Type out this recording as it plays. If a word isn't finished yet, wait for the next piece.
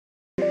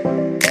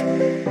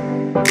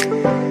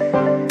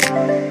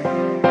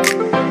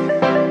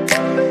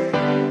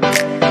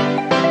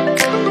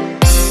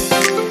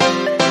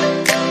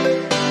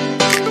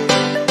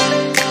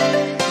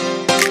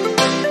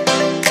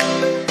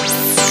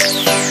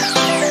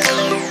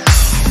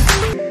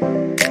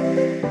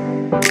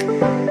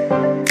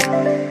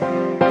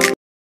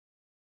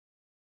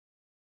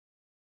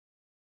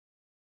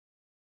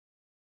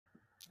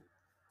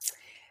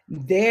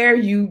There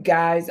you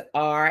guys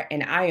are,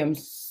 and I am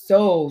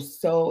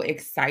so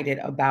excited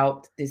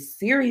about this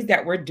series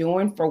that we're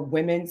doing for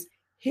Women's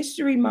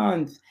History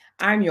Month.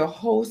 I'm your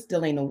host,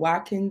 Delana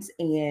Watkins,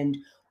 and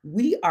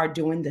we are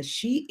doing the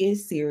She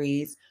Is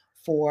series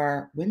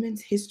for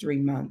Women's History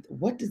Month.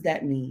 What does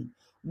that mean?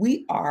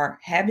 We are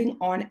having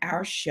on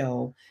our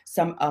show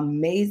some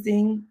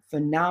amazing,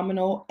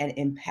 phenomenal, and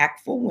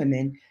impactful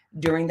women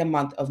during the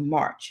month of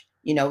March.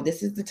 You know,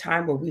 this is the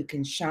time where we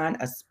can shine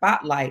a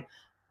spotlight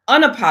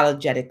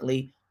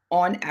unapologetically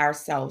on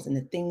ourselves and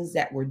the things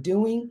that we're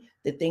doing,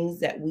 the things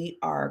that we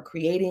are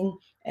creating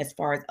as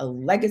far as a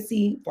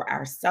legacy for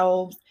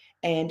ourselves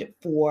and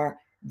for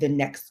the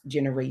next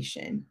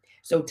generation.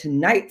 So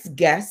tonight's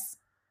guests,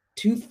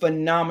 two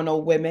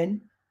phenomenal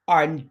women,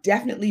 are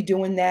definitely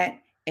doing that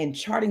and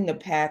charting the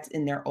paths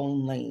in their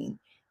own lane.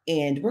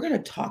 And we're going to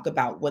talk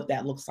about what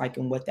that looks like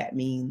and what that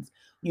means.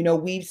 You know,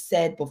 we've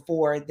said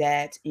before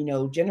that, you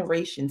know,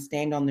 generations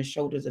stand on the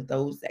shoulders of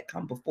those that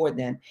come before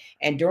them.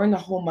 And during the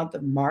whole month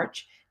of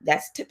March,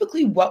 that's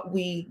typically what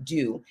we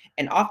do.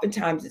 And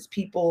oftentimes it's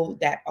people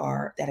that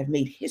have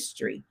made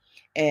history.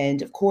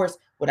 And of course,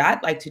 what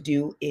I'd like to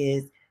do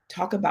is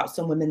talk about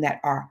some women that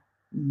are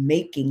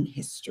making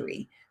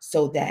history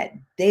so that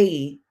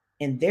they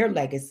and their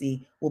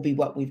legacy will be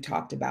what we've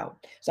talked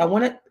about. So I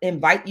want to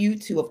invite you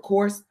to, of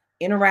course,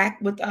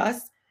 interact with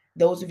us,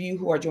 those of you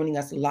who are joining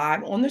us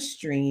live on the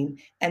stream,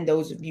 and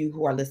those of you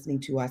who are listening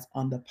to us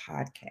on the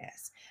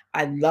podcast.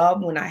 I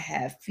love when I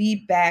have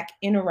feedback,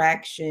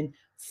 interaction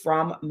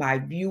from my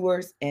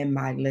viewers and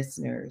my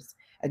listeners.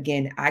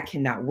 Again, I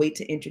cannot wait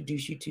to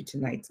introduce you to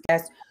tonight's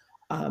guest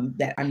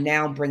that I'm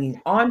now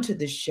bringing onto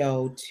the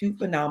show. Two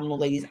phenomenal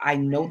ladies. I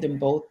know them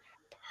both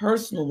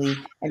personally,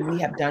 and we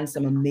have done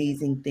some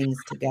amazing things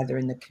together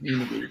in the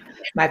community.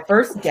 My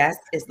first guest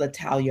is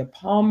Latalya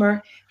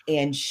Palmer,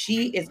 and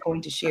she is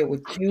going to share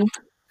with you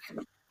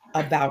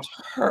about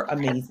her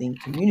amazing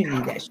community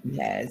that she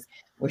has,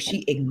 where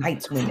she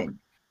ignites women.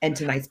 And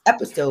tonight's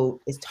episode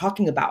is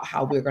talking about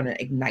how we're going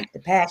to ignite the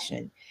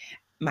passion.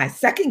 My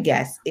second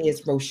guest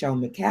is Rochelle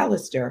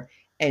McCallister,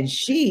 and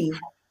she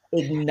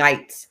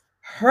ignites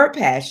her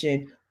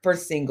passion for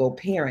single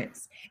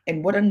parents.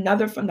 And what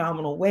another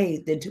phenomenal way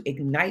than to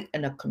ignite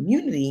in a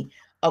community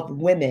of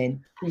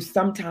women who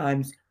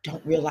sometimes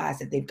don't realize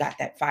that they've got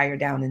that fire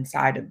down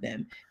inside of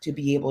them, to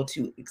be able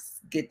to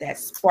get that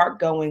spark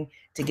going,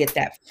 to get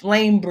that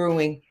flame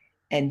brewing,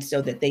 and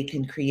so that they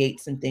can create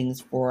some things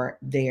for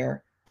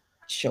their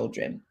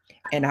children.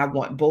 And I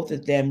want both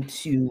of them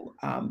to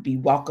be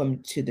welcome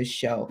to the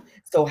show.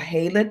 So,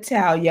 hey,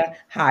 Latalya.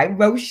 Hi,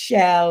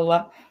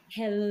 Rochelle.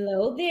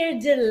 Hello there,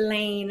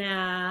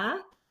 Delana.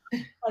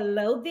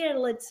 Hello there,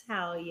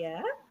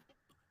 Latalya.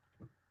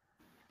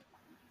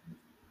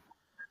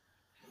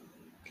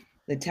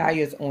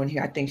 Latalya's on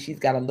here. I think she's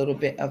got a little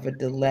bit of a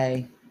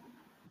delay.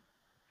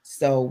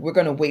 So we're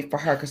going to wait for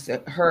her because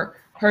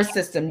her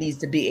system needs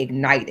to be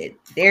ignited.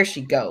 There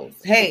she goes.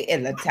 Hey,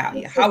 and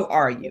Latalya, how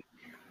are you?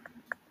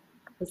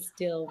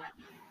 Still.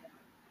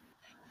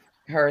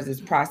 Hers is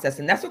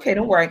processing. That's okay.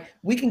 Don't worry.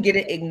 We can get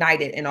it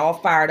ignited and all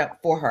fired up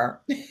for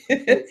her.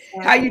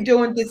 How you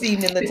doing this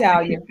evening,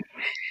 Latalya?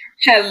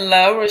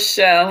 Hello,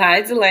 Rochelle.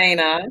 Hi,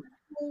 Delana.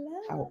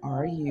 How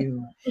are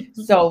you?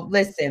 So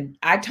listen,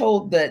 I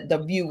told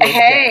the viewers.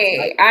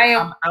 Hey, that, I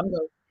am. I'm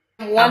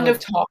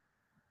wonderful.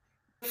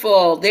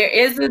 There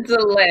is a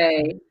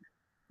delay.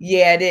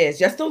 Yeah, it is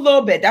just a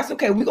little bit. That's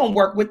okay. We're gonna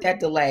work with that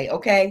delay,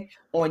 okay?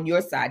 On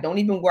your side, don't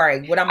even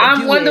worry. What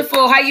I'm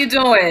wonderful. How you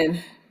doing?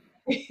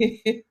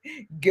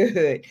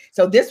 Good.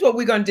 So this is what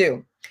we're gonna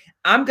do.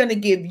 I'm gonna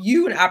give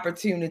you an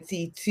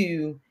opportunity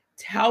to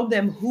tell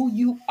them who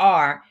you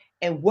are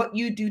and what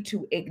you do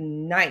to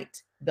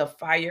ignite the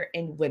fire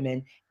in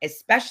women,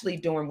 especially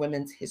during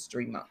Women's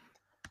History Month.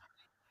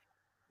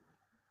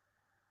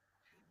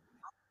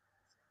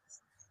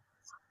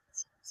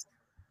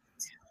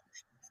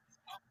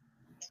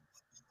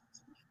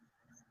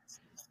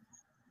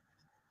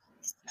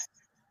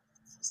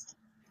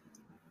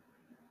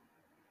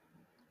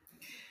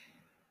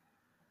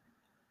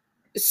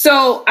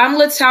 So I'm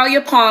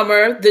Latalya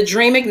Palmer, the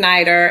Dream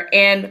Igniter.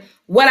 And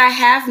what I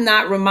have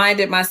not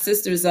reminded my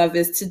sisters of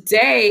is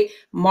today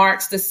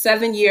marks the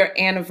 7-year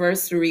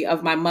anniversary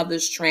of my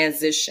mother's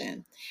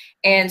transition.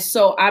 And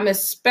so I'm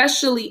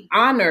especially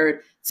honored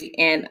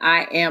and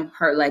I am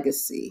her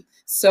legacy.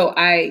 So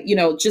I,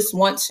 just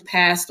want to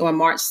pass on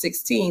March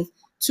 16th,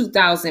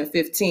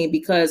 2015,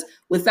 because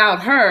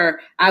without her,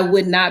 I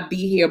would not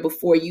be here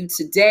before you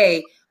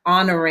today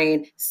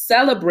honoring,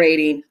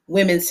 celebrating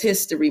Women's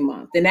History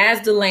Month. And as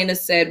Delana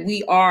said,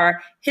 we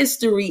are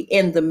history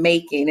in the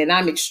making. And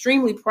I'm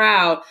extremely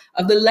proud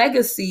of the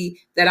legacy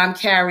that I'm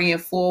carrying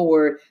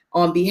forward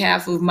on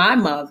behalf of my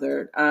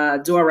mother,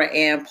 Dora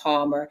Ann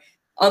Palmer,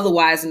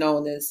 otherwise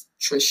known as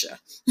Trisha.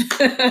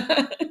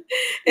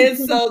 And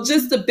so,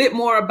 just a bit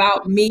more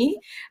about me.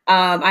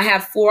 I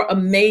have four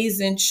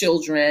amazing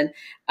children,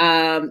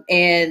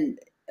 and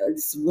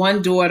it's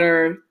one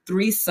daughter,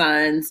 three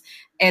sons,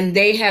 and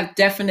they have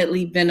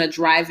definitely been a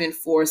driving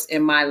force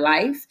in my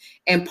life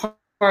and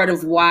part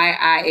of why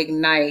I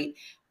ignite,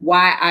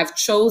 why I've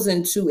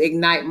chosen to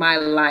ignite my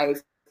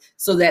life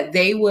so that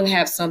they will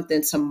have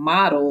something to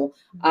model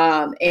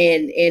and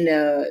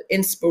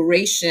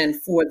inspiration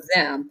for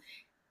them.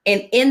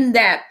 And in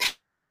that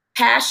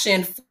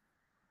passion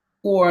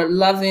for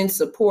loving,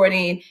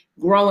 supporting,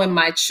 growing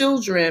my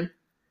children,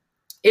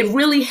 it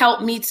really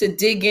helped me to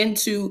dig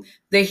into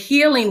the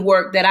healing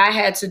work that I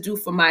had to do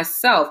for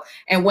myself.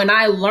 And when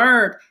I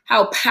learned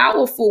how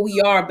powerful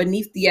we are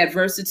beneath the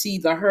adversity,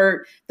 the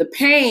hurt, the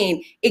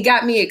pain, it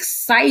got me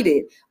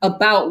excited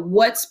about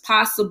what's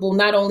possible,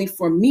 not only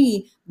for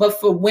me, but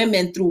for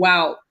women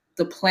throughout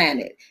the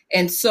planet.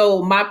 And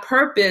so my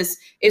purpose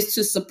is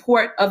to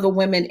support other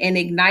women in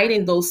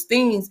igniting those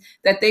things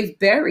that they've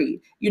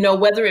buried,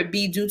 whether it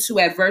be due to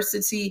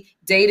adversity,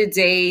 day to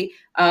day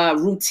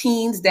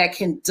routines that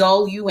can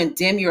dull you and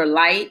dim your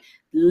light,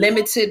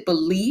 limited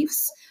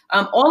beliefs,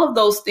 all of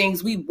those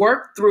things we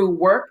work through,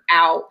 work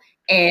out,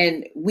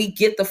 and we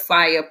get the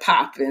fire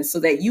popping so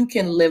that you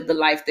can live the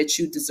life that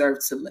you deserve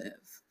to live.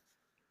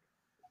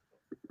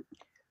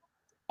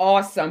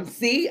 Awesome.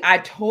 See, I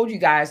told you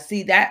guys.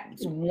 See,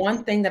 that's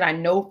one thing that I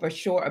know for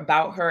sure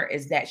about her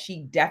is that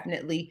she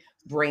definitely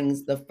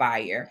brings the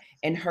fire.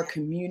 And her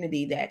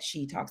community that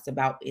she talks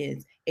about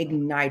is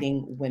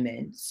igniting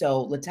women.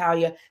 So,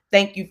 Latalya,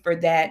 thank you for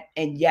that.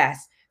 And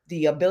yes,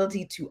 the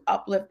ability to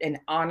uplift and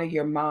honor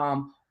your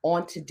mom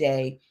on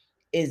today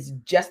is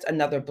just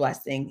another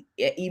blessing,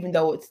 even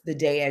though it's the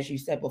day, as you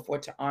said before,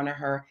 to honor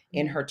her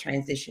in her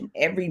transition.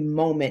 Every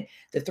moment,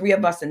 the three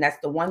of us, and that's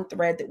the one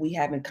thread that we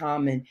have in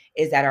common,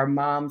 is that our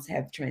moms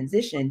have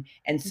transitioned.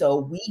 And so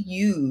we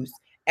use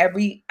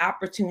every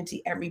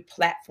opportunity, every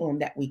platform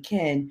that we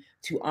can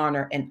to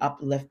honor and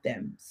uplift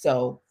them.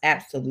 So,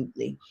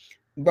 absolutely.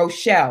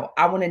 Rochelle,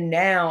 I want to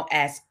now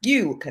ask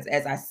you, because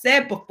as I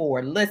said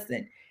before,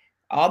 listen,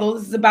 although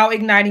this is about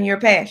igniting your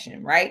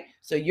passion, right?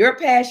 So, your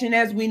passion,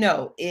 as we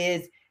know,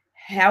 is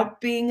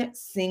helping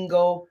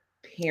single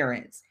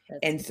parents.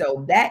 And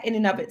so, that in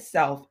and of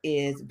itself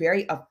is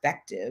very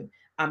effective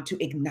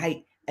to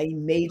ignite a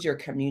major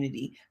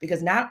community,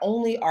 because not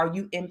only are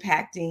you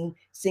impacting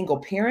single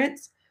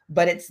parents,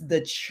 but it's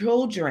the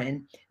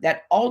children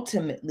that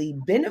ultimately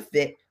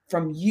benefit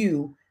from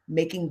you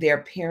making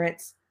their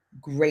parents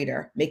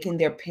greater, making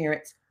their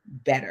parents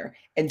better.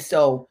 And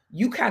so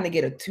you kind of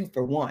get a two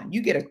for one.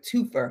 You get a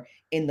twofer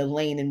in the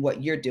lane in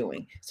what you're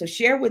doing. So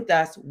share with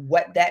us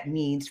what that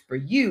means for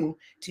you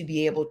to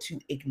be able to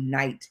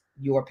ignite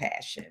your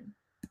passion.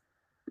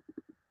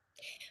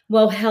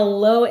 Well,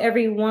 hello,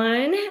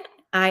 everyone.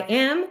 I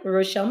am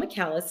Rochelle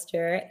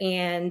McCallister,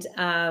 and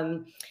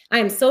I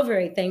am so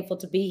very thankful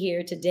to be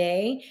here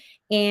today.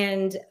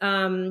 And,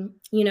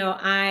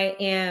 I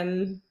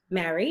am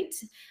married.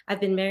 I've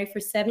been married for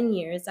 7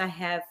 years. I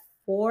have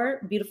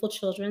four beautiful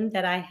children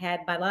that I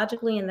had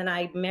biologically, and then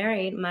I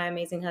married my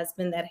amazing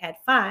husband that had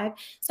five.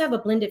 So I have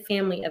a blended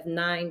family of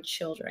 9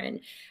 children.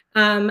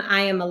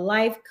 I am a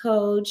life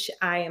coach.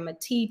 I am a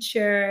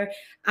teacher.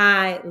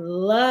 I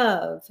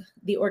love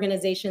the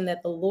organization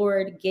that the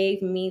Lord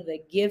gave me the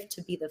gift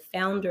to be the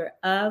founder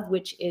of,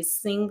 which is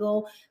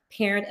Single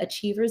Parent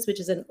Achievers, which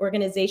is an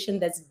organization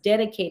that's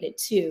dedicated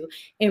to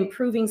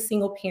improving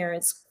single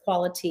parents'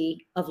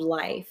 quality of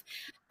life.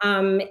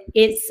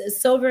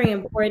 It's so very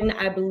important.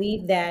 I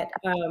believe that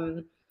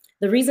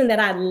the reason that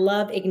I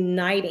love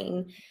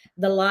igniting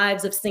the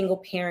lives of single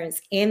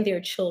parents and their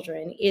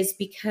children is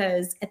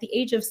because at the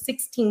age of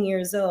 16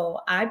 years old,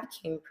 I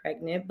became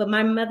pregnant, but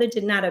my mother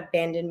did not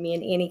abandon me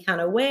in any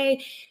kind of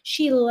way.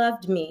 She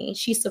loved me,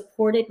 she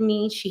supported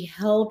me, she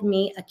held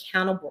me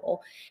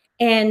accountable,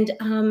 and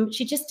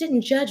she just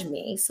didn't judge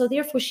me. So,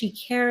 therefore, she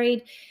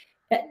carried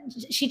uh,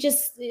 she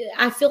just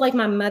I feel like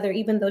my mother,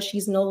 even though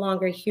she's no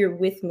longer here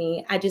with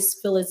me, I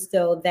just feel as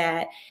though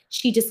that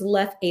she just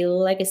left a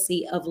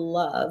legacy of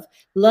love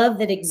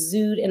that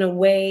exude in a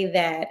way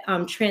that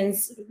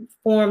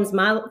transform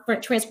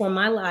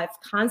my life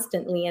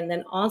constantly, and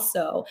then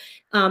also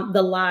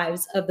the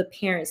lives of the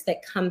parents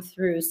that come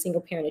through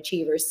Single Parent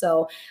Achievers.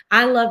 So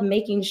I love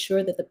making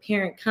sure that the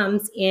parent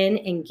comes in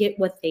and get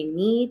what they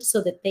need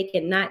so that they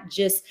can not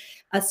just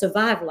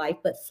survive life,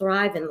 but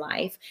thrive in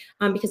life,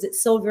 because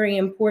it's so very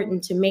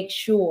important to make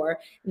sure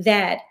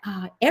that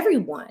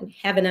everyone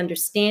have an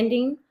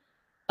understanding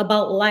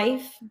about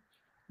life.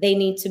 They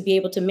need to be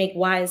able to make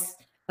wise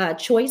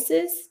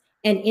choices,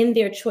 and in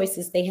their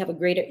choices they have a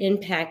greater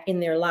impact in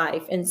their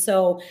life. And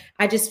so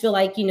I just feel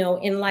like,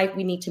 in life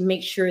we need to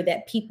make sure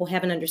that people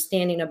have an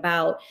understanding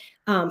about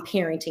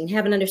parenting,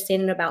 have an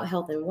understanding about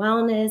health and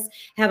wellness,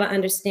 have an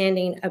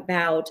understanding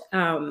about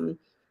health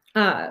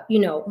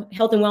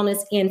and wellness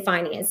and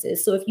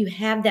finances. So if you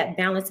have that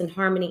balance and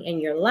harmony in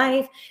your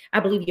life, I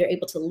believe you're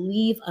able to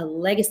leave a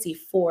legacy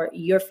for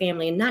your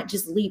family, and not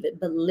just leave it,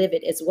 but live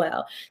it as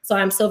well. So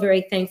I'm so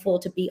very thankful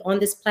to be on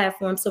this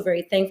platform. So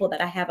very thankful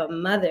that I have a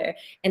mother,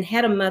 and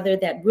had a mother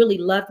that really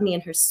loved me,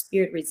 and her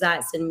spirit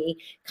resides in me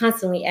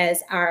constantly,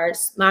 as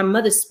my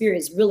mother's spirit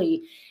is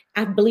really,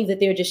 I believe that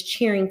they're just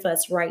cheering for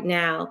us right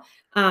now,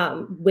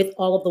 with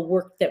all of the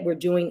work that we're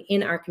doing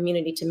in our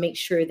community to make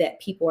sure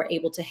that people are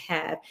able to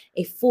have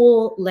a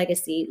full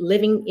legacy,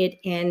 living it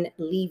and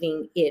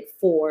leaving it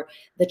for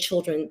the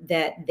children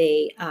that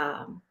they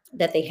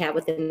have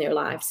within their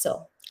lives.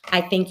 So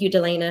I thank you,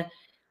 Delana.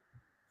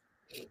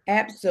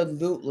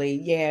 Absolutely.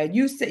 Yeah,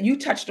 you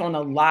touched on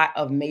a lot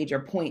of major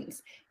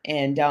points,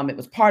 and it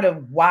was part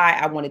of why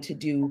I wanted to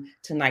do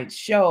tonight's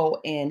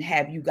show and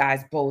have you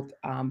guys both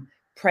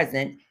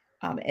present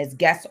as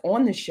guests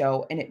on the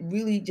show. And it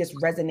really just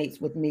resonates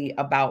with me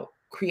about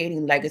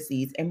creating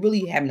legacies and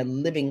really having a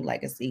living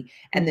legacy.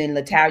 And then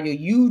Latalya,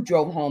 you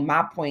drove home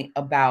my point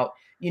about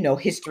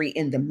history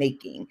in the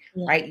making,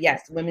 right?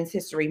 Yes, Women's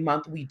History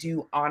Month, we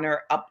do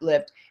honor,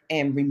 uplift,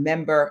 and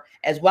remember,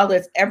 as well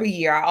as every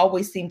year. I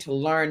always seem to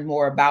learn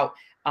more about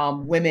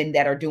women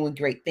that are doing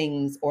great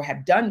things or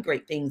have done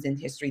great things in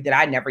history that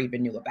I never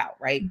even knew about,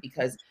 right?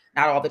 Because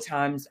not all the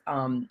times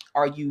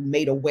are you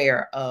made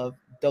aware of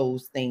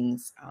those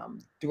things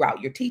throughout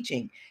your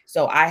teaching.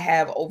 So I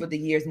have, over the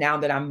years, now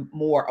that I'm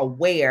more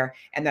aware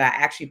and that I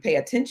actually pay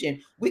attention,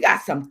 we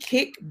got some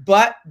kick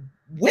butt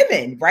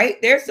women, right?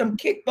 There's some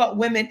kick butt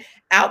women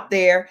out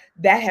there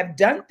that have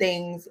done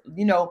things,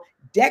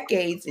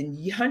 decades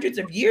and hundreds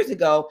of years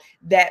ago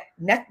that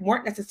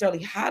weren't necessarily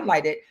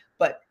highlighted,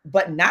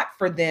 but not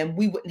for them,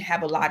 we wouldn't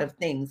have a lot of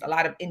things, a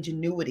lot of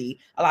ingenuity,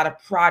 a lot of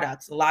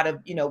products, a lot of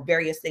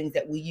various things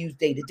that we use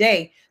day to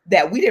day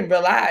that we didn't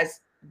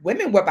realize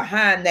women were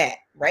behind that,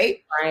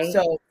 right?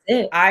 So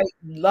I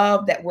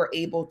love that we're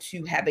able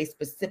to have a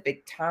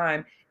specific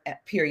time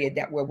period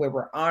where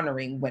we're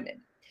honoring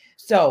women.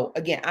 So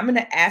again, I'm going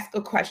to ask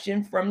a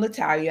question from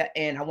Latalya,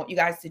 and I want you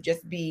guys to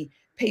just be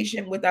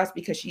patient with us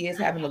because she is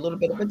having a little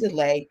bit of a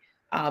delay.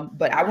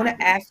 But I want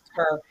to ask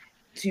her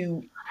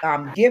to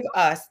give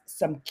us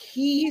some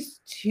keys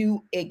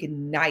to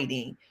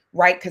igniting,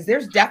 right? Because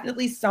there's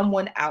definitely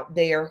someone out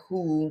there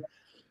who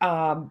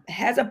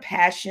has a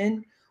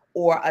passion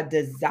or a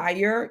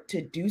desire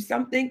to do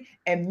something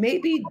and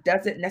maybe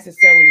doesn't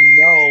necessarily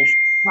know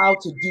how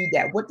to do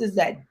that. What does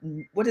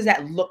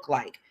that look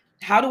like?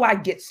 How do I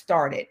get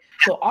started?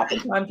 So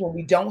oftentimes when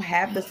we don't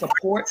have the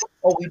support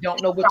or we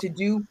don't know what to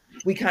do,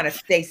 we kind of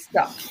stay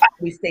stuck.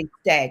 We stay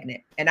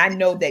stagnant. And I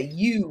know that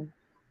you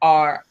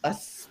are a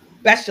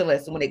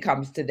specialist when it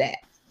comes to that.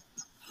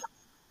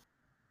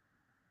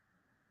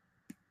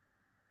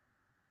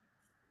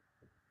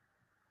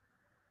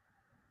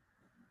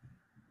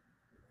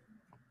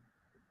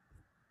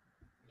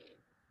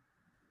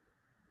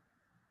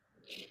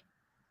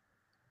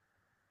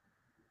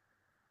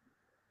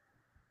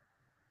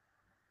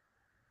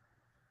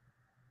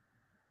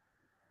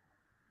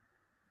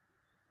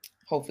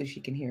 Hopefully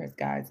she can hear us,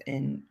 guys,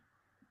 and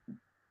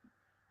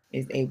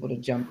is able to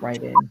jump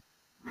right in.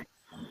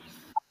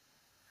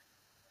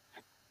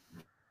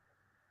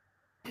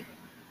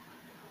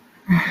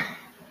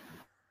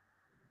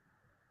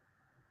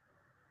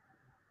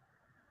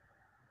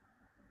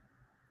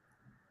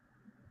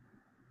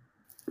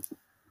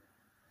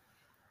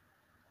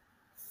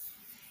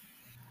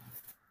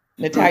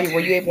 Latalya, were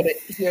you able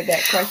to hear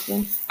that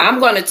question? I'm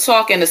going to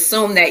talk and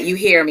assume that you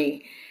hear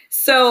me.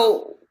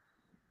 So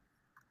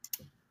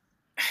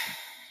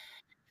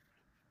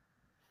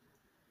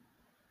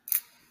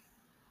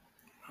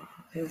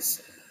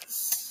this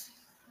is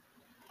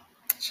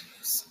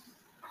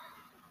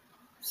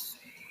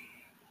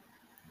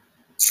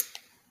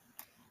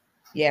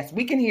Yes,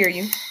 we can hear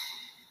you.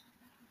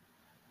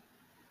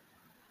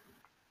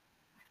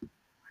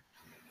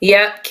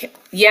 Yep,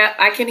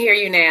 I can hear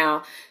you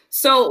now.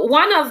 So,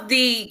 one of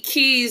the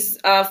keys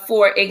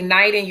for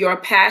igniting your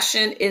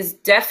passion is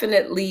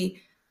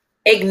definitely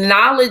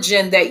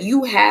acknowledging that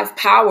you have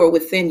power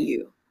within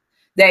you,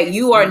 that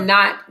you are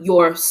not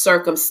your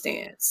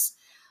circumstance.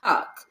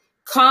 Uh,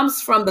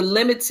 Comes from the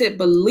limited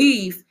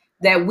belief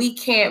that we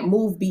can't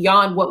move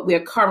beyond what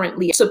we're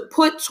currently to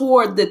put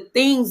toward the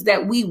things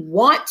that we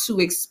want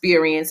to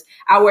experience.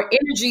 Our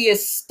energy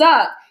is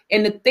stuck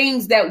in the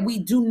things that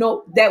we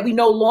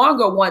no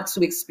longer want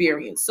to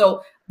experience.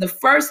 So the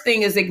first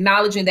thing is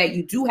acknowledging that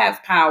you do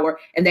have power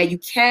and that you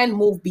can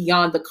move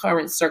beyond the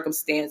current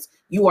circumstance.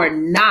 You are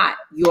not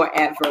your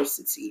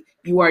adversity.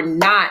 You are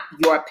not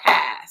your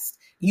past.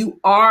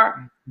 You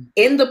are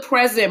in the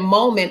present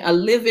moment a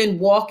living,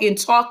 walking,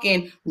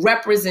 talking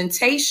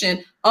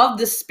representation of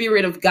the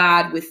Spirit of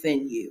God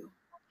within you.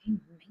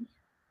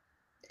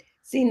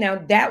 See,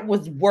 now that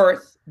was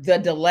worth the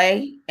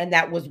delay and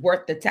that was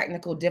worth the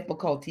technical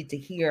difficulty to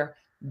hear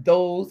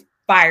those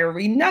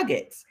fiery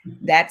nuggets.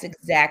 That's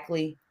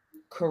exactly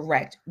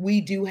correct.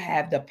 We do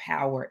have the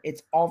power,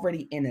 it's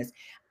already in us.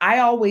 I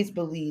always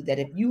believe that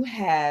if you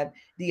have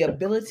the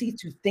ability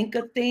to think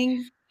a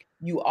thing,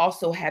 you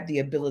also have the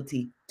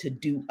ability to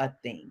do a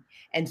thing.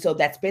 And so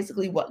that's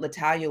basically what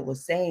Latalya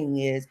was saying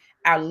is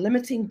our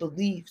limiting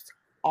beliefs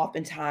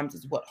oftentimes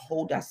is what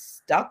hold us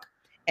stuck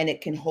and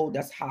it can hold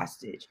us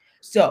hostage.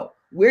 So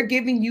we're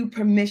giving you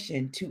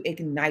permission to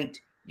ignite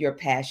your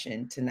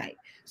passion tonight.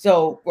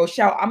 So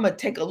Rochelle, I'm gonna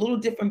take a little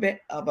different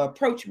bit of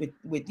approach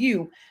with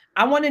you.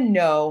 I want to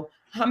know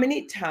how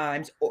many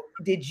times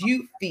did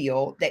you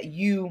feel that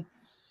you,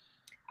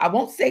 I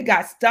won't say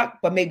got stuck,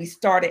 but maybe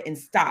started and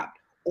stopped,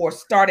 or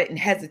started and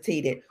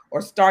hesitated,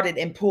 or started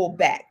and pulled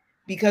back,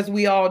 because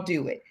we all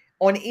do it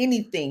on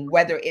anything,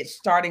 whether it's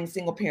starting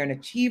single parent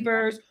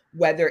achievers,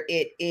 whether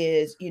it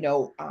is,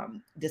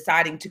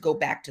 deciding to go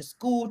back to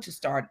school to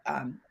start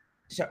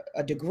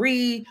a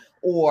degree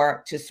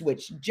or to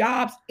switch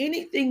jobs,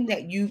 anything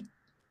that you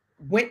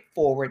went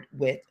forward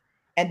with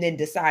and then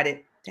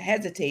decided to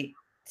hesitate,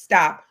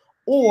 stop,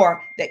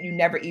 or that you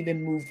never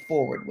even moved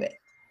forward with.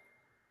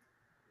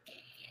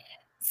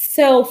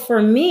 So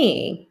for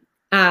me,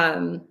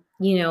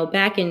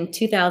 back in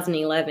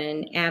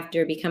 2011,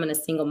 after becoming a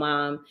single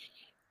mom,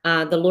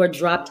 the Lord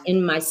dropped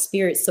in my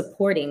spirit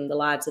supporting the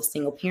lives of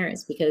single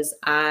parents because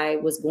I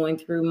was going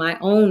through my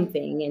own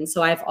thing. And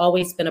so I've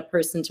always been a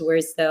person to where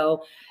as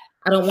though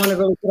I don't want to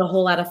really put a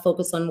whole lot of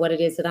focus on what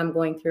it is that I'm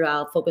going through.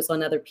 I'll focus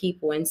on other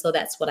people. And so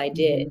that's what I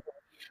did.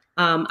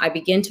 I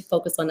began to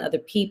focus on other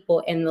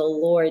people, and the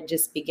Lord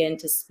just began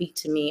to speak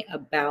to me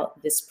about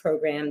this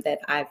program that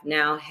I've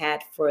now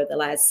had for the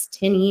last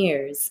 10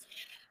 years.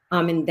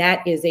 And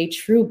that is a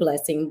true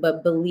blessing.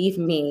 But believe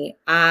me,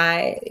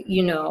 I'm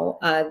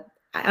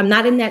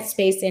not in that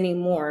space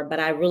anymore, but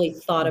I really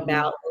thought Mhm.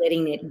 about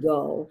letting it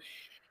go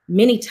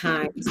many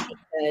times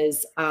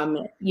because,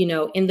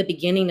 in the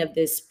beginning of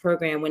this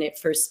program, when it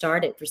first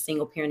started for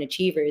single parent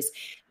achievers,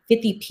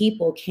 50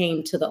 people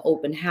came to the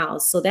open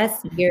house. So that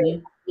scared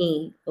Mhm.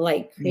 me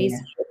like Yeah. crazy.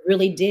 It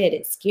really did.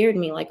 It scared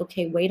me like,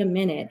 okay, wait a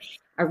minute.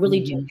 I really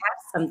do Mhm. have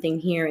something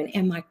here. And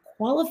am I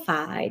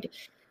qualified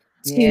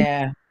to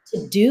Yeah.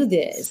 do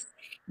this?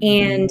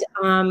 Mhm.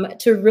 And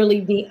to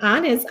really be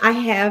honest, I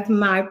have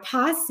my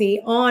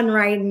posse on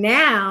right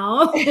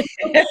now.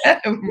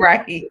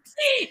 Right.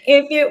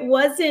 If it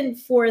wasn't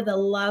for the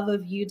love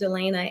of you,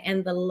 Delana,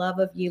 and the love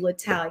of you,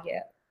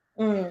 Latalya,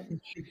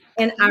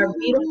 and our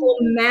beautiful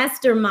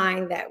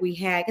mastermind that we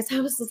had, because I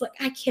was just like,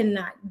 I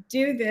cannot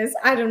do this.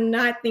 I do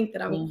not think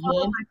that I'm Mhm.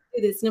 qualified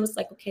to do this. And it was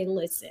like, okay,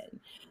 listen,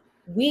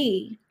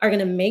 we are going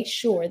to make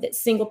sure that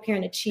single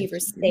parent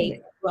achievers stay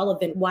Absolutely.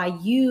 relevant while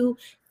you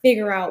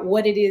figure out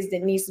what it is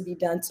that needs to be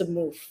done to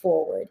move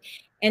forward.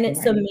 And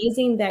it's Right.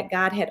 amazing that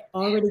God had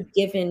already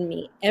given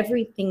me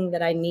everything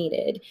that I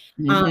needed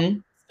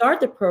Mhm. start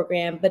the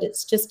program, but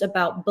it's just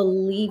about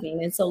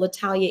believing. And so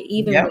Latalya,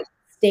 even Yep. what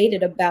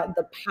stated about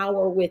the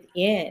power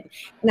within,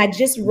 and I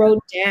just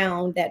wrote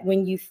down that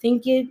when you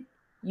think it,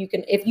 you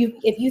can. If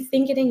you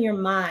think it in your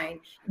mind,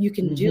 you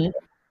can do Mhm. it.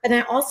 And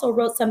I also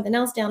wrote something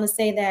else down to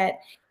say that,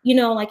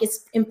 like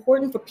it's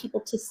important for people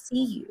to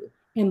see you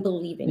and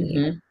believe in you.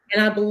 Mhm.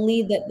 And I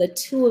believe that the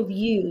two of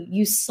you,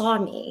 you saw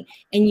me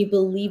and you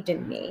believed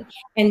in me.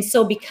 And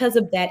so because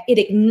of that, it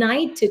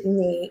ignited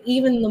me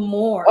even the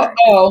more.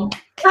 Uh-oh.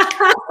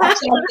 Watch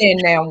out there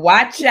now.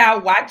 Watch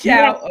out. Watch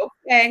Yeah, out.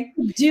 Okay.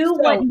 do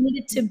what So,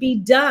 needed to be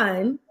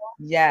done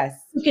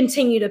yes. to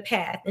continue the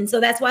path. And so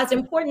that's why it's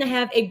important to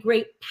have a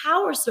great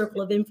power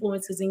circle of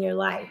influences in your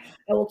life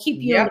that will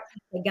keep you on the Yep.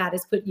 path that God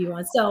has put you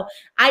on. So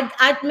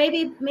I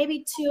maybe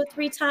 2 or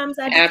 3 times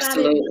I decided,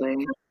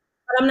 Absolutely.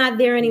 but I'm not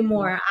there Mhm.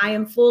 anymore. I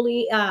am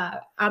fully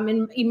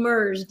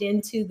immersed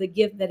into the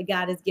gift that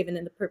God has given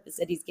and the purpose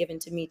that He's given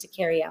to me to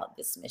carry out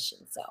this mission.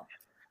 So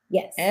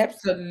yes.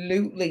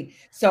 Absolutely.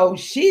 So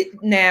she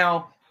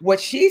now what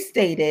she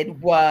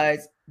stated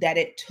was that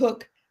it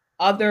took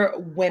other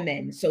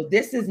women. So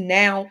this is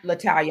now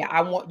Latalya.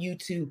 I want you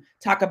to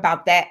talk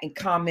about that and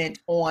comment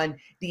on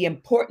the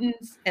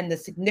importance and the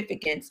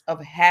significance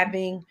of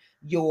having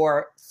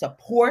your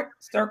support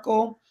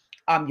circle,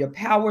 your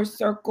power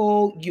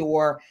circle,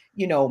 your,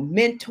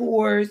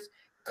 mentors,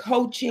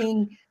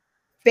 coaching,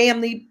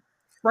 family,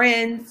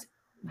 friends,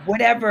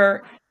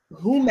 whatever,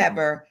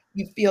 whomever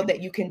you feel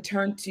that you can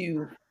turn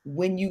to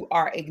when you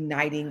are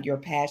igniting your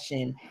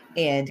passion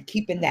and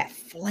keeping that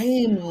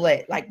flame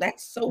lit. Like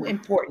that's so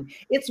important.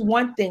 It's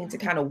one thing to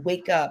kind of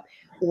wake up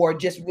or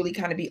just really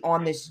kind of be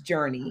on this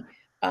journey.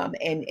 And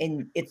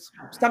it's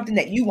something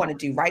that you want to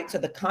do, right? So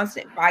the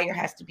constant fire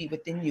has to be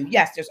within you.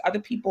 Yes, there's other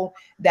people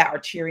that are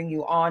cheering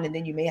you on, and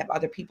then you may have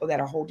other people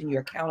that are holding you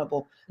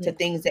accountable to Yeah.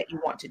 things that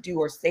you want to do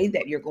or say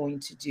that you're going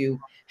to do.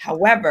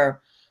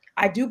 However,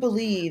 I do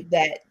believe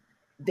that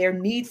there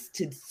needs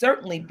to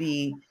certainly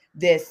be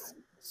this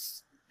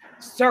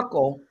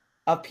circle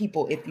of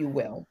people, if you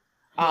will,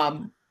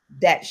 Yeah.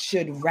 that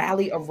should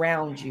rally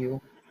around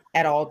you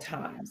at all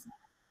times.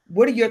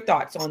 What are your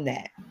thoughts on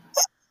that?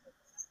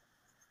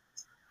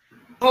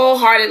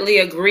 Wholeheartedly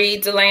agree,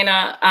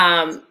 Delana.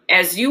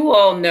 As you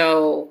all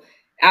know,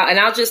 and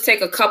I'll just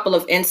take a couple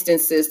of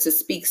instances to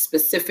speak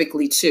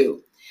specifically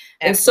to.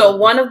 And so, Absolutely.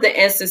 one of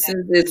the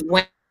instances is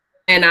when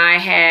I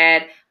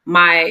had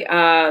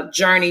my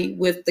journey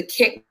with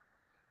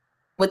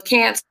with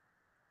cancer.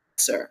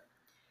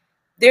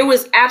 There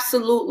was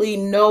absolutely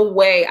no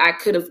way I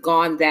could have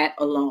gone that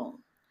alone.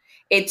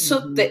 It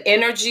took the Mm-hmm.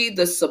 energy,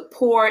 the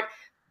support,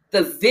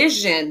 the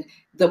vision,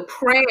 the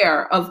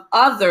prayer of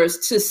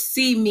others to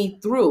see me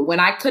through. When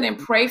I couldn't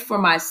pray for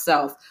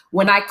myself,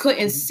 when I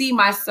couldn't see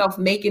myself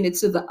making it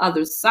to the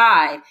other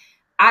side,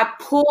 I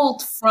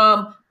pulled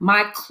from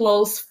my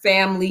close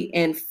family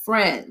and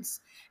friends.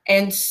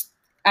 And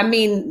I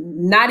mean,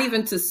 not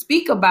even to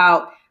speak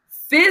about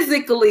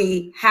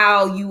physically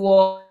how you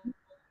all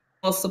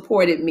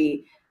supported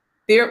me.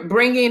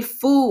 Bringing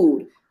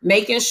food,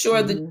 making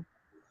sure the Mm-hmm.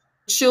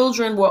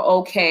 children were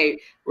okay,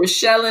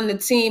 Rochelle and the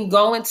team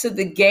going to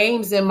the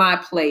games in my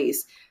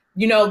place.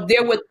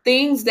 There were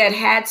things that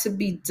had to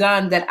be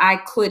done that I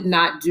could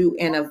not do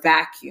in a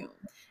vacuum.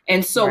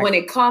 And so when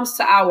it Right. comes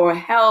to our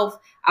health,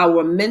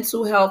 our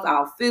mental health,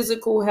 our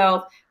physical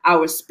health,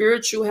 our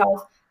spiritual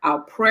health, our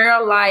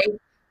prayer life,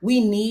 we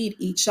need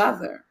each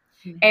other.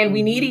 And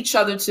we need Mm-hmm. each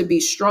other to be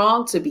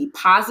strong, to be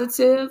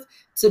positive,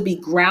 to be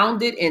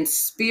grounded in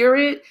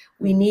spirit.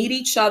 We need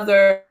each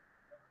other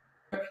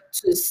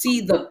to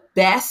see the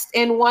best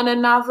in one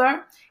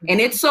another. And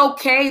it's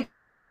okay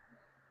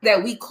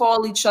that we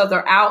call each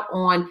other out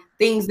on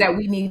things that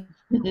we need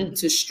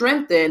to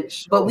strengthen,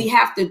 but we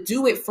have to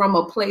do it from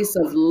a place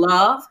of For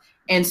love sure.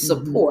 and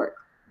support,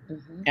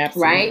 Mhm.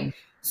 right? Mhm.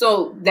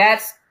 So Absolutely.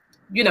 that's,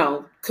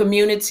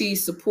 community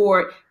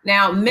support.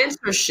 Now,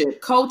 mentorship,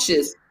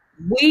 coaches,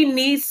 we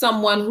need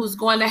someone who's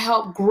going to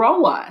help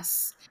grow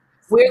us.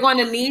 We're going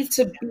to need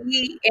to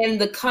be in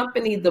the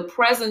company, the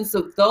presence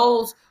of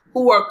those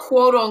who are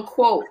quote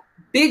unquote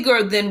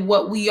bigger than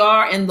what we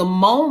are in the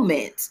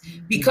moment,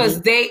 Mm-hmm.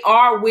 because they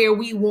are where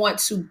we want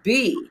to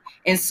be.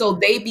 And so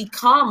they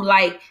become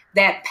like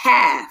that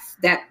path,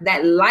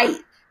 that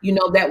light,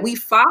 that we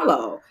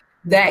follow,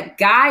 that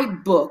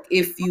guidebook,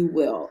 if you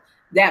will,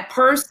 that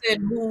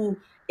person who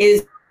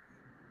is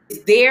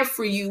there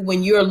for you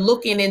when you're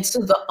looking into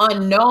the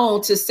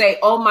unknown to say,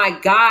 oh my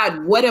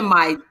God, what am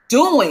I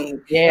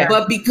doing? But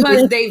Yeah.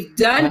 because they've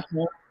done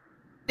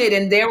it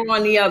and they're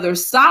on the other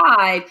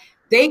side,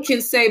 they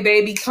can say,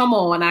 baby, come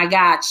on, I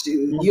got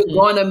you. You're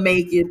gonna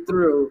make it Mm-hmm.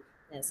 through.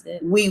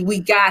 We That's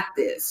it. got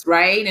this,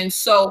 right? And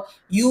so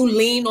you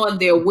lean on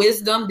their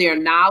wisdom, their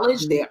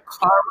knowledge, their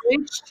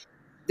courage,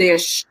 their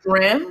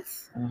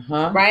strength,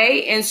 Uh-huh.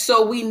 right? And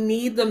so we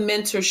need the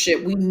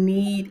mentorship. We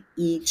need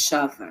each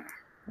other.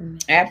 Amen.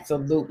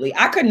 Absolutely.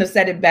 I couldn't have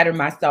said it better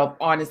myself,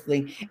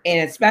 honestly.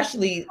 And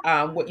especially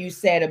what you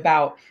said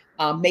about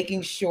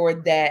making sure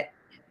that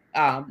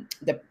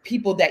the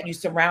people that you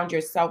surround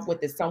yourself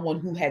with is someone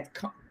who has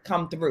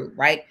come through,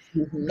 right?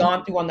 Mhm.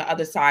 Gone through on the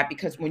other side.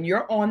 Because when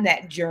you're on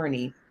that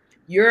journey,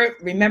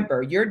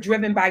 remember, you're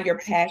driven by your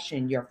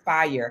passion, your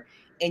fire,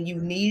 and you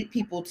need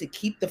people to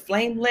keep the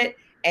flame lit,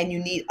 and you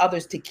need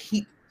others to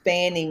keep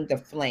fanning the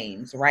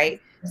flames,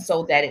 right?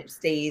 So that it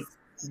stays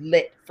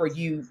lit for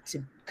you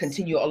to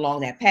continue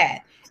along that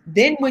path.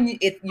 Then when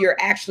if you're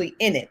actually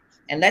in it,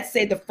 and let's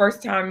say the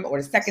first time or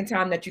the second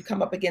time that you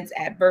come up against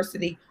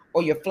adversity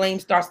or your flame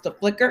starts to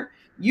flicker,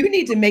 you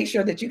need to make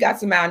sure that you got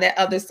somebody on that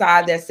other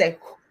side that say,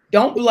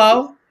 don't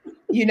blow,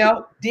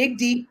 dig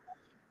deep,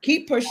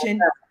 keep pushing,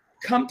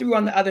 come through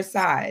on the other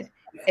side.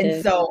 And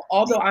Good. so,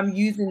 although I'm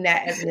using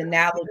that as an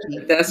analogy,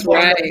 That's you all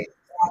know right.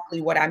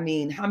 exactly what I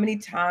mean. How many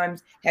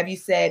times have you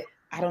said,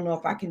 I don't know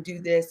if I can do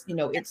this,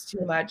 it's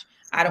too much.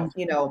 I don't,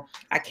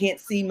 I can't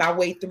see my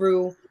way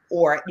through,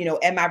 or,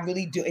 am I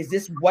really is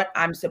this what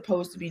I'm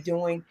supposed to be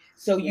doing?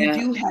 So you Yeah.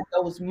 do have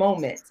those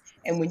moments.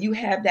 And when you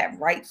have that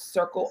right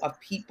circle of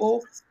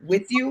people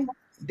with you,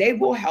 they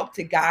will help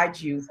to guide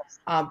you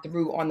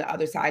through on the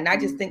other side. And I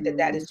just think that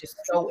that is just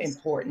so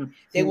important.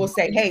 They will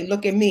say, hey,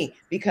 look at me,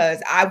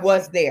 because I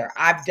was there.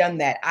 I've done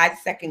that. I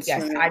second That's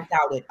guessed. right. I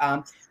doubted.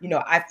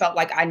 I felt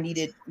like I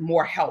needed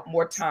more help,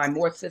 more time,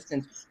 more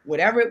assistance,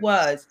 whatever it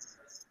was.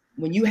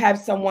 When you have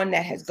someone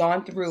that has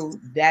gone through,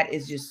 that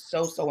is just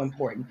so, so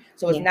important.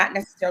 So it's Yeah. not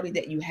necessarily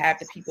that you have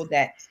the people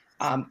that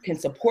can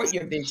support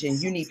your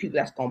vision. You need people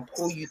that's going to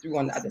pull you through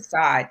on the other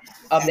side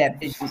of that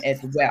vision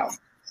as well.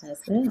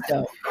 That's it.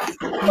 So,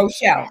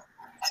 Rochelle,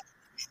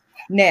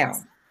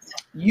 now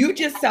you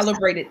just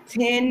celebrated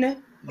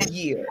 10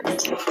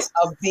 years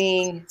of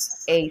being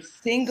a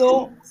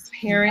single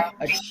parent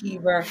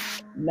achiever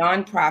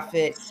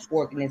nonprofit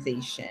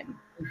organization.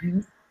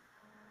 Mhm.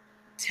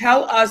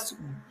 Tell us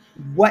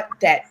what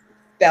that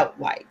felt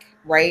like,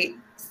 right?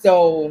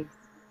 So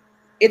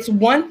it's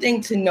one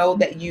thing to know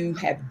that you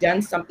have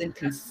done something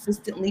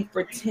consistently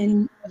for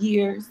 10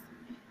 years,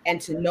 and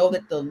to know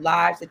that the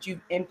lives that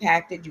you've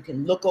impacted, you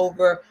can look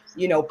over,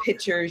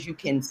 pictures, you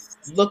can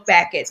look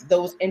back at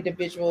those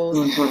individuals.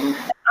 Hmm.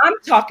 I'm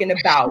talking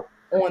about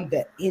on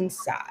the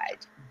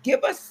inside.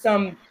 Give us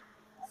some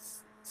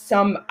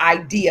some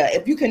idea,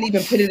 if you can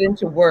even put it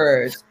into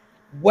words,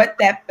 what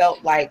that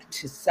felt like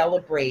to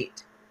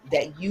celebrate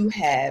that you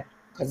have,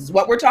 because it's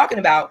what we're talking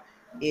about,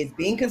 is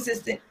being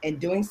consistent and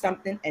doing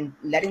something and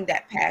letting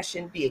that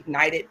passion be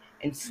ignited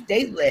and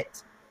stay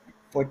lit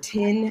for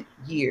 10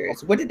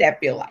 years. What did that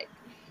feel like?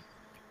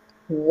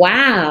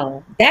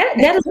 Wow, that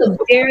is a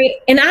very,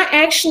 and I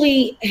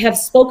actually have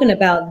spoken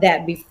about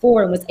that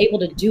before and was able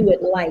to do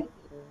it like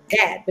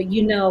that. But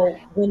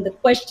when the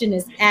question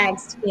is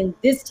asked in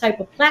this type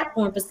of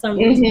platform, for some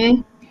reason,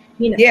 Mm-hmm.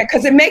 you know, Yeah,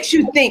 because it makes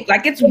you think.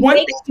 Like, it's it one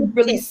makes thing to you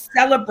really think.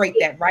 celebrate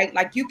that, right?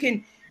 Like, you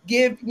can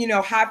give,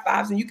 high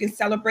fives and you can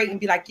celebrate and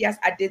be like, yes,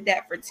 I did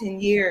that for 10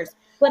 years.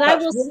 But But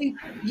really,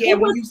 yeah, it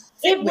when was, you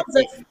sit it with was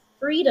it. a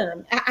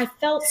freedom. I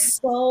felt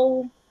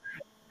so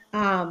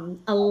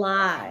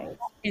alive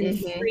and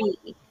Mm-hmm.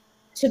 free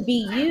to be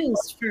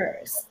used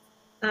first.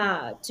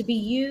 To be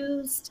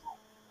used,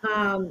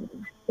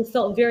 it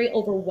felt very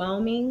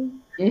overwhelming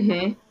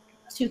Mm-hmm.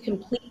 to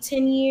complete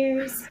 10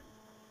 years.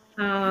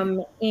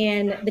 And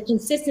the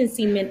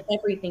consistency meant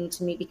everything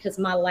to me because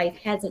my life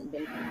hasn't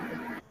been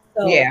consistent.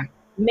 So Yeah.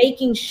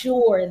 making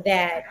sure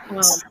that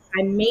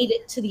I made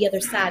it to the other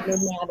side,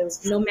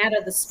 no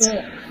matter the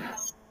storm,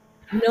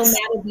 no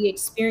matter the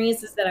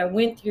experiences that I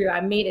went through,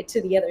 I made it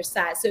to the other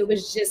side. So it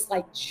was just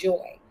like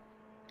joy.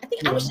 I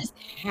think I Yeah. was just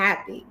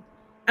happy.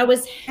 I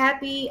was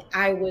happy.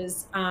 I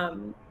was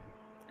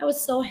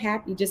so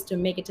happy just to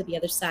make it to the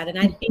other side. And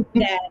I think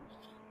that,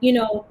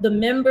 the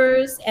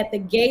members at the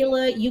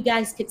gala, you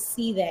guys could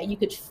see that. You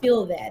could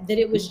feel that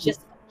it was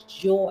just a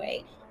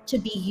joy to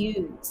be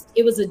used.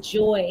 It was a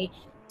joy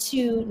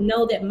to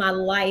know that my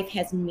life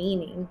has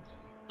meaning,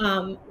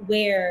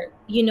 where,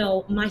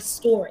 my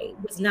story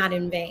was not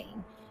in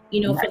vain,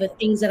 for Right. the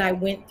things that I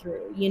went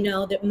through,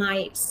 that my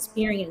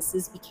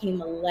experiences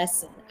became a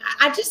lesson.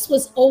 I just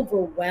was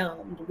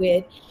overwhelmed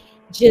with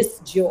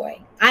just joy.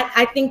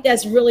 I think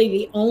that's really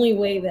the only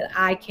way that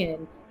I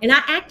can. And I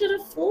acted a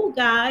fool,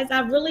 guys. I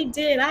really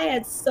did. I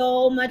had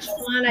so much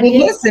fun. I Well,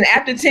 did. listen,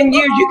 after 10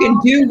 years, you can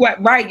do what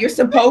right you're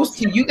supposed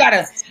to. You got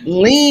to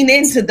lean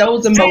into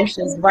those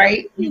emotions,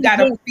 right? You got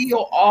to Yes,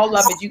 feel all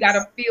of it. You got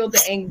to feel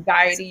the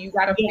anxiety. You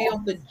got to yes, feel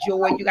the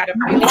joy. You got to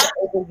feel the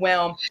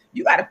overwhelm.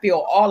 You got to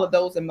feel all of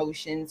those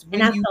emotions and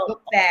when I you felt,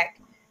 look back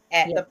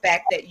at yeah. the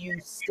fact that you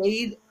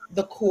stayed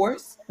the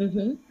course,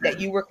 Hmm. that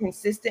you were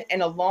consistent,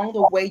 and along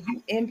the way,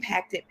 you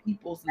impacted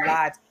people's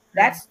lives.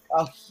 That's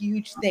a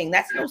huge thing.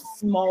 That's no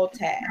small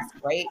task,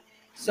 right?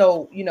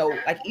 So,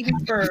 like,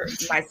 even for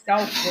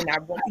myself, when I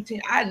went through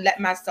 10, I let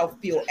myself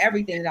feel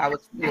everything that I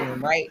was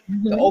feeling, right?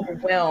 The Hmm.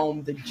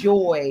 overwhelm, the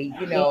joy,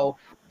 Yeah.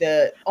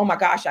 the, oh my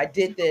gosh, I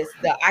did this,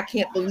 the I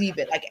can't believe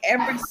it. Like,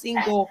 every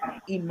single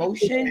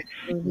emotion,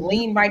 Hmm.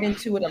 lean right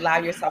into it, allow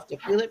yourself to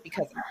feel it,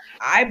 because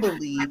I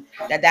believe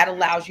that that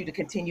allows you to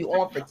continue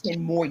on for 10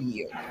 more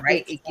years,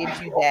 right? It gives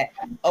you that,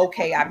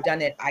 okay, I've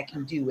done it, I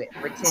can do it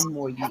for 10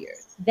 more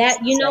years.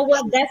 That, you know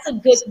That's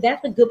what,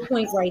 that's a good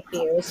point right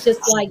there. It's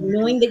just like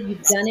knowing that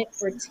you've done it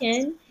for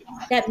 10.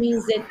 That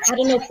means that, I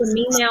don't know, for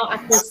me now, I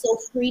feel so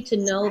free to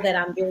know that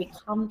I'm very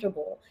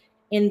comfortable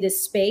in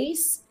this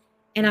space,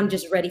 and I'm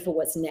just ready for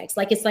what's next.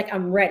 Like, it's like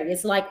I'm ready.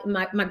 It's like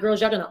my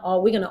girls, we're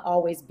gonna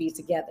always be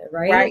together,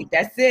 right? right.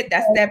 That's it.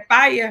 That's that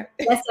fire.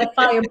 That's that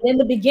fire. But in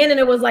the beginning,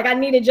 it was like I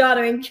needed y'all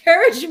to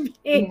encourage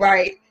me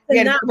Right. We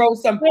to had to not throw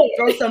some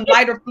quit.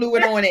 lighter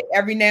fluid on it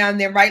every now and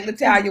then, right,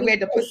 Latalya? We had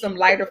to put some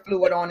lighter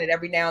fluid on it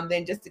every now and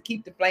then just to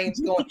keep the flames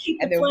going. Keep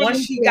the And then once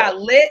flames she lit. got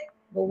lit,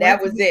 But once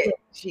that was you it. quit,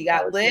 She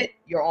that got was it. lit.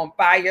 You're on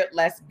fire.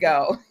 Let's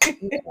go.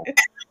 Yeah.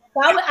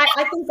 So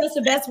I think that's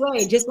the best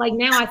way. Just like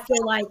now, I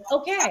feel like,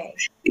 okay,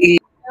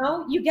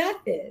 you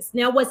got this.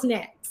 Now, what's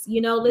next?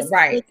 Let's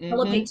Right.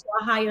 elevate Mm-hmm. to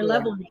a higher Yeah.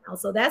 level now.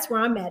 So that's where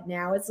I'm at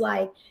now. It's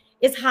like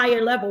it's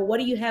higher level. What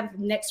do you have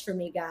next for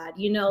me, God?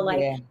 Like,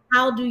 Yeah.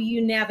 how do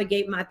you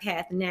navigate my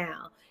path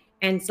now?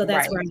 And so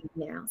that's Right. where I'm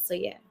at now. So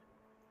yeah.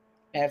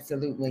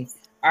 Absolutely.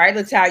 All right,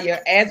 Latalya,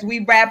 as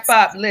we wrap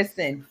up,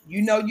 listen,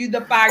 you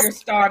the fire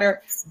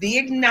starter, the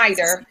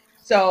igniter.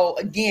 So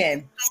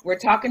again, we're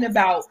talking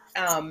about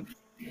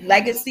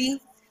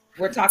legacy.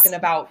 We're talking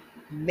about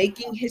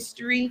making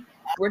history.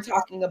 We're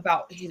talking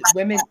about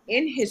women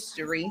in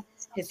history,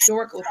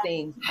 historical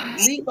things.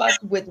 Leave us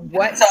with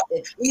what,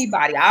 if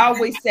anybody, I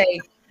always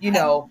say,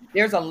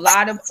 there's a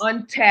lot of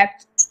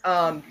untapped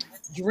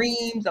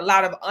dreams, a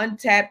lot of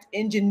untapped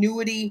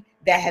ingenuity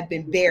that have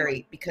been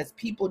buried because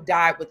people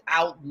died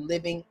without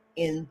living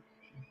in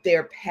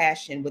their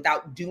passion,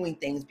 without doing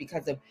things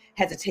because of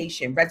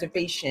hesitation,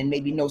 reservation,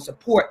 maybe no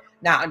support,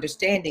 not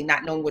understanding,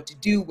 not knowing what to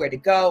do, where to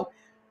go.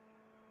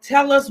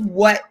 Tell us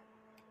what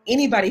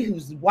anybody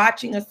who's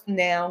watching us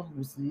now,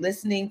 who's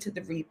listening to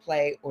the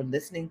replay or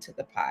listening to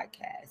the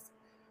podcast,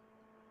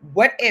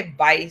 what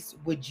advice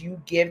would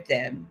you give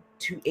them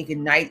to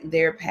ignite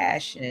their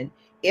passion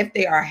if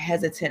they are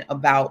hesitant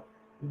about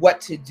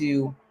what to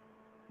do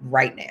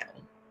right now?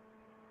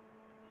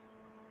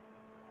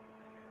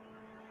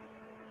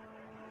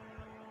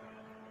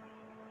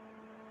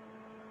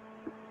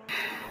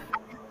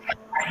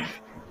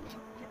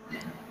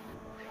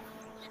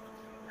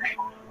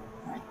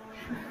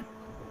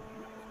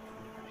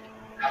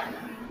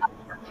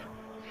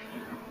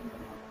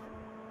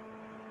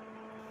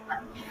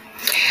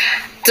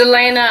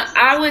 Delana,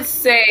 I would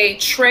say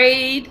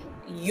trade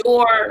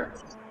your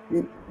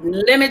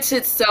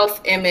limited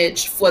self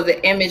image for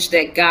the image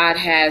that God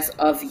has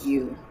of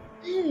you.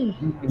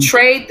 Mhm.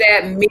 Trade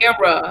that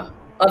mirror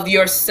of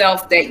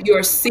yourself that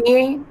you're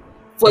seeing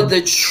for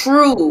the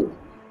true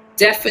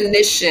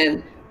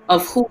definition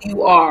of who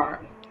you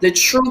are, the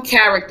true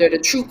character, the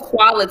true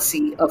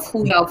quality of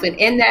who you are. And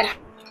in that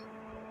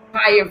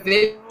higher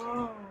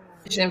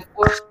vision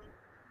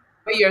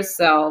for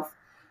yourself,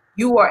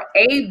 you are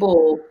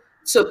able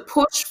to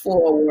push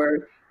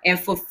forward and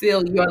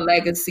fulfill your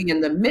legacy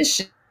and the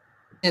mission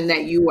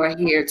that you are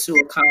here to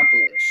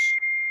accomplish.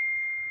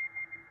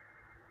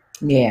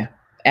 Yeah,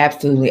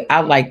 absolutely.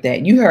 I like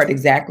that. You heard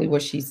exactly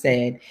what she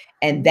said.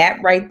 And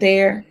that right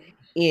there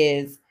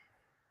is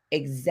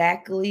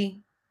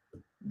exactly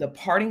the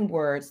parting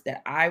words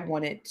that I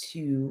wanted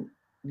to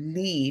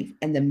leave,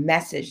 and the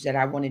message that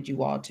I wanted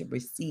you all to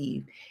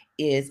receive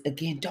is,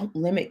 again, don't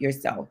limit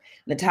yourself.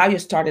 Latalya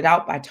started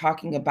out by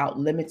talking about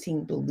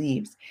limiting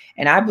beliefs.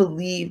 And I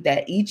believe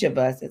that each of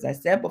us, as I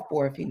said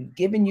before, if he's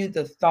given you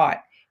the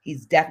thought,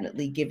 he's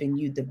definitely given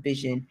you the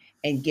vision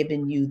and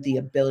given you the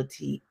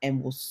ability,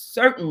 and will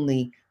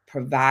certainly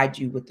provide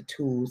you with the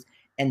tools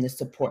and the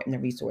support and the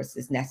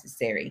resources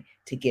necessary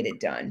to get it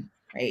done.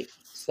 Right.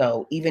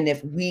 So even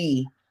if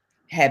we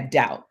have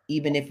doubt,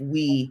 even if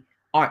we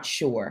aren't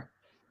sure,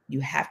 you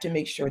have to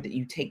make sure that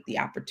you take the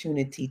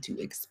opportunity to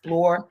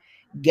explore,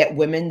 get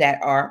women that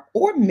are,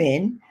 or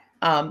men,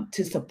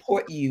 to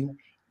support you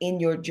in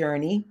your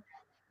journey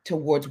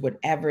towards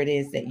whatever it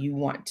is that you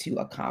want to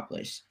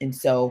accomplish. And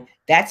so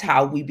that's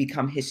how we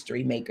become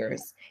history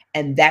makers.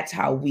 And that's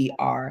how we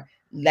are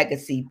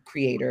legacy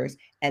creators.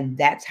 And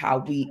that's how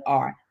we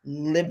are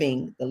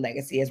living the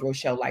legacy, as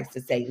Rochelle likes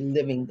to say,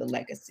 living the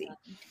legacy.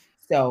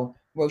 So,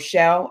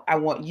 Rochelle, I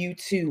want you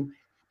to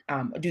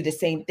do the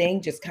same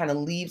thing. Just kind of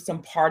leave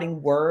some parting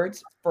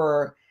words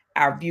for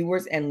our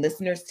viewers and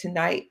listeners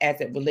tonight as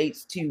it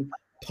relates to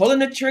pulling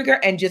the trigger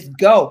and just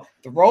go.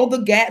 Throw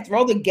the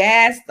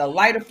gas, the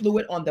lighter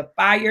fluid on the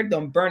fire,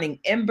 the burning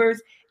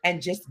embers,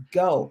 and just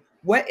go.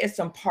 What is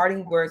some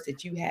parting words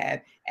that you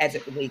have as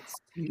it relates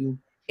to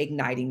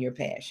igniting your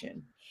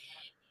passion?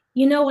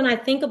 You know, when I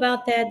think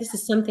about that, this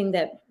is something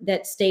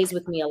that stays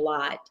with me a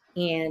lot,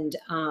 and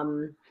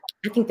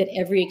I think that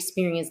every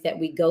experience that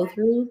we go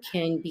through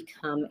can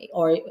become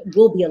or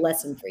will be a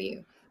lesson for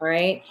you. All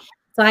right.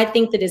 So I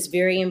think that it's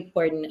very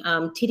important.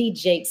 T.D.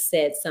 Jakes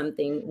said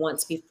something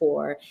once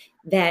before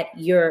that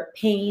your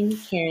pain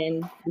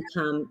can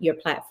become your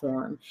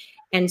platform.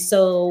 And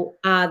so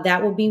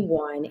that will be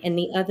one. And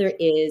the other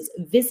is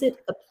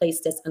visit a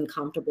place that's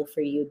uncomfortable for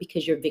you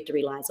because your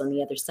victory lies on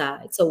the other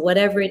side. So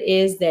whatever it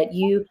is that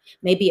you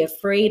may be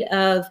afraid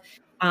of,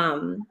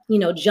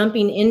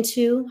 jumping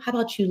into, how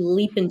about you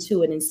leap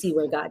into it and see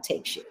where God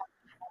takes you?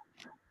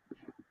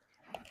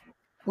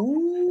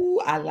 Ooh,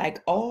 I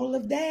like all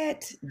of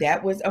that.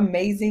 That was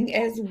amazing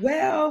as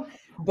well.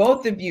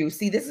 Both of you.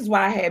 See, this is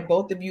why I had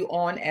both of you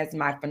on as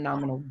my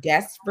phenomenal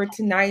guests for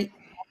tonight,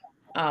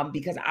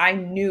 because I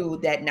knew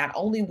that not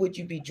only would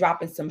you be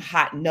dropping some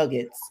hot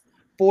nuggets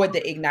for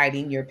the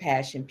igniting your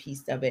passion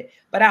piece of it,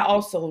 but I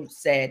also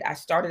said I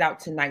started out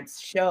tonight's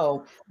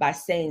show by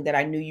saying that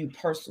I knew you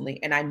personally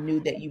and I knew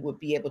that you would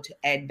be able to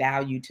add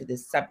value to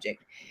this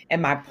subject.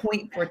 And my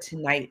point for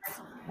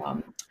tonight's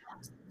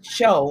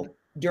show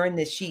during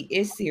this She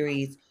Is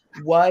series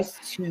was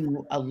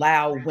to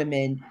allow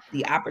women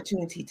the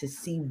opportunity to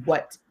see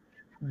what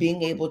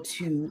being able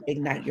to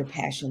ignite your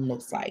passion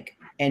looks like.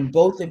 And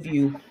both of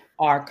you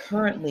are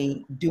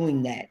currently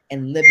doing that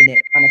and living it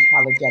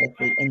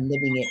unapologetically and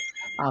living it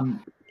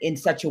in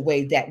such a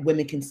way that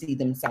women can see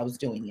themselves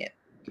doing it.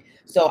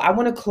 So I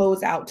want to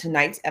close out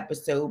tonight's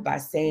episode by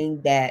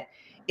saying that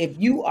if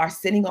you are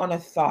sitting on a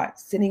thought,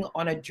 sitting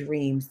on a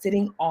dream,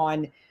 sitting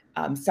on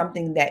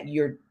something that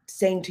you're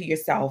saying to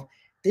yourself,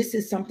 this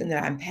is something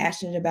that I'm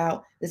passionate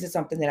about, this is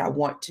something that I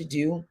want to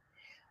do,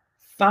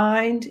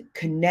 find,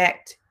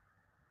 connect,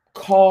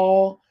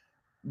 call,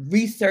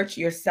 research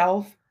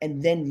yourself, and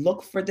then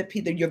look for the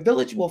people. Your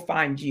village will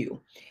find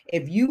you.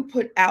 If you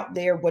put out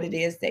there what it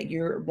is that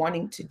you're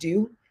wanting to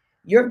do,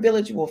 your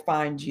village will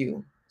find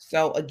you.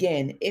 So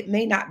again, it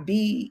may not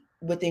be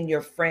within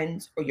your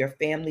friends or your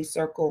family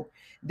circle.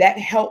 That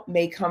help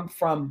may come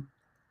from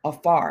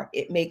afar.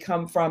 It may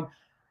come from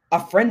a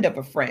friend of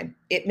a friend.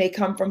 It may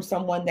come from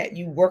someone that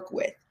you work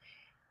with.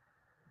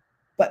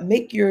 But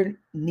make your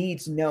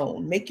needs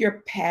known, make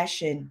your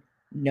passion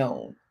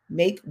known.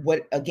 Make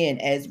what, again,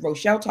 as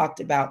Rochelle talked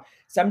about,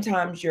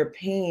 sometimes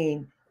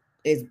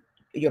is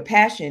your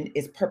passion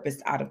is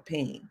purposed out of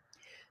pain.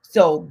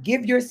 So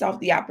give yourself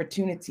the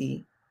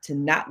opportunity to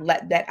not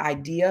let that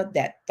idea,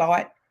 that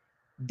thought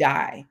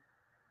die.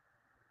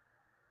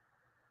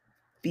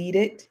 Feed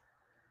it,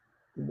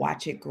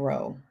 watch it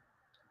grow.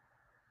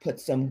 Put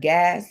some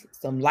gas,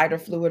 some lighter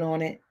fluid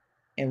on it,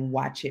 and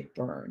watch it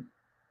burn.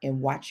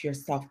 And watch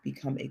yourself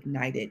become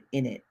ignited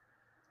in it,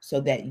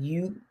 so that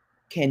you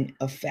can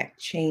affect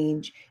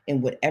change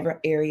in whatever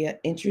area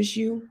interests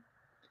you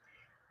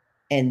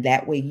And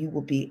that way you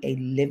will be a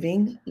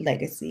living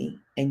legacy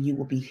and you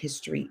will be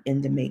history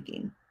in the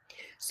making.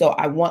 So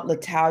I want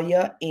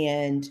Latalya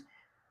and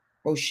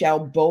Rochelle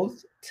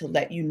both to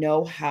let you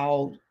know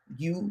how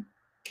you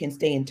can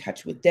stay in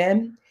touch with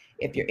them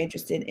if you're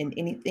interested in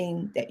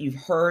anything that you've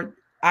heard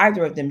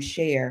either of them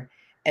share,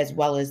 as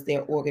well as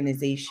their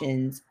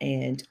organizations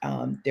and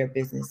their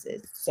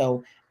businesses.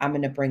 So I'm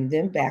going to bring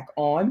them back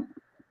on.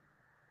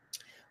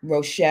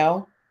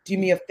 Rochelle, do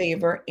me a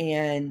favor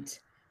and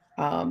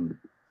um,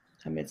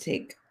 I'm going to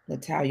take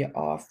Latalya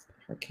off.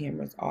 Her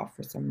camera's off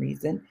for some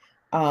reason.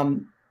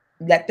 Um,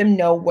 let them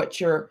know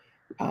what your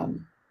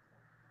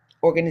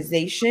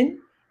organization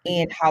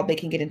and how they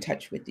can get in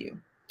touch with you.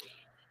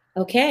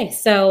 Okay,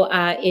 so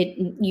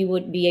you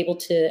would be able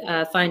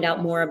to find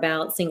out more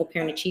about Single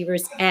Parent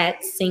Achievers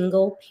at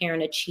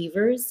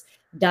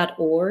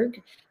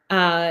singleparentachievers.org.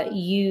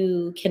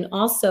 You can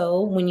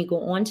also, when you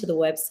go onto the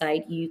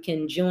website, you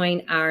can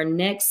join our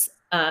next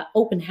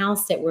open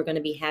house that we're going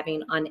to be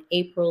having on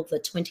April the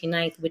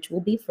 29th, which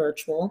will be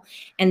virtual.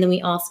 And then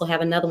we also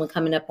have another one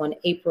coming up on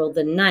April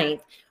the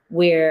 9th,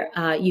 where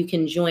you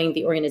can join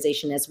the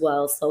organization as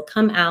well. So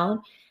come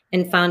out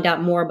and find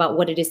out more about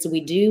what it is that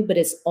we do, but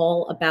it's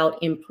all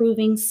about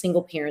improving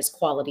single parents'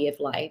 quality of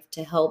life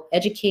to help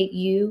educate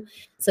you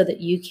so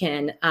that you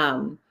can.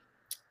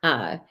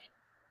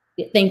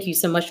 Thank you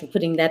so much for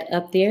putting that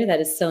up there. That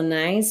is so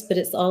nice, but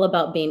it's all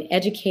about being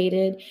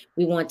educated.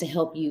 We want to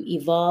help you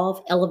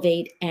evolve,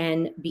 elevate,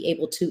 and be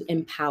able to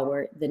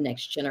empower the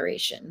next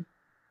generation.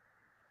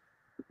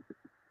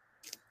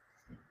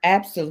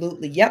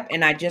 Absolutely. Yep.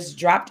 And I just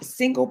dropped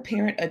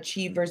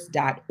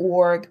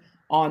singleparentachievers.org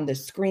on the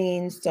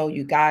screen. So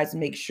you guys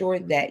make sure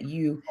that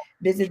you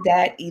visit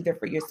that either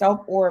for yourself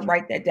or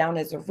write that down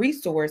as a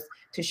resource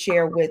to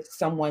share with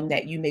someone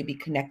that you may be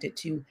connected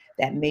to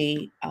that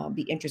may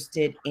be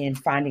interested in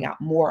finding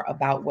out more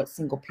about what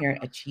Single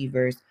Parent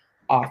Achievers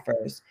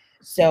offers.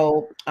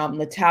 So,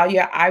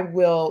 Latalya, I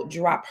will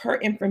drop her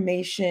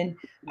information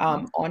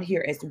on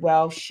here as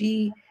well.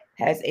 She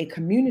has a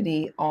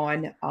community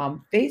on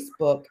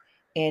Facebook,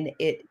 and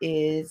it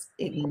is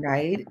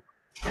Ignite.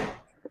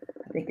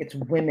 I think it's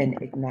Women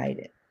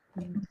Ignited.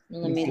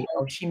 Let me see.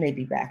 Oh, she may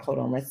be back. Hold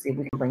on. Let's see if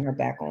we can bring her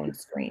back on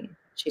screen.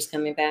 She's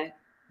coming back.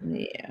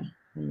 Yeah.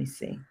 Let me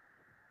see.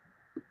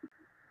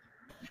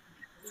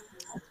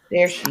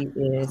 There she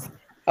is.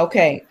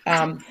 Okay.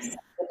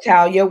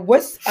 Natalia,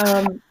 what's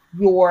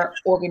your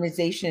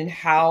organization?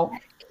 How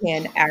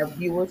can our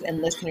viewers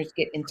and listeners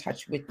get in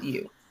touch with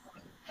you?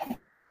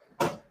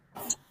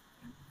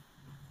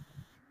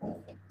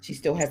 She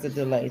still has a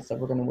delay, so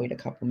we're going to wait a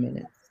couple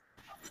minutes.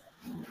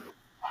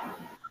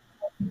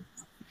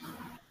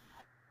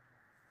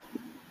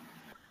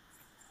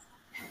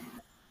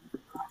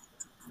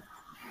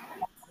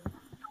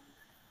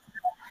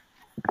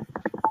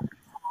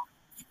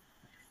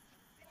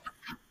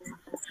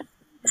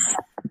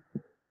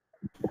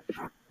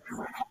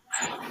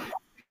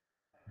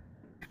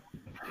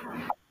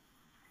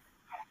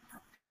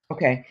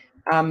 Okay,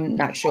 I'm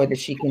not sure that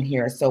she can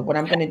hear us. So what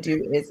I'm going to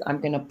do is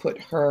I'm going to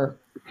put her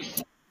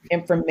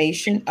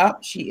information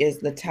up. She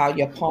is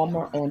Latalya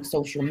Palmer on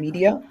social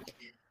media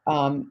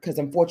because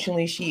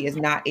unfortunately she is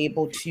not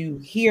able to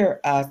hear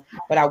us,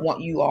 but I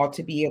want you all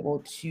to be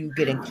able to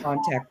get in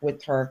contact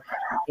with her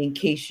in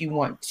case you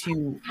want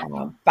to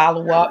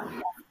follow up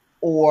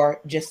or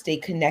just stay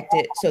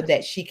connected so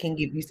that she can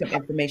give you some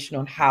information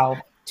on how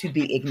to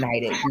be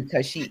ignited,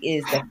 because she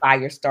is the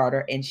fire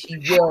starter and she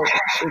will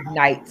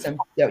ignite some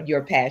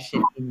your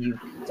passion in you.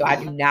 So I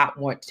do not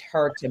want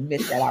her to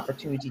miss that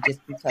opportunity just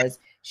because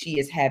she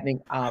is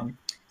having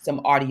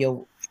some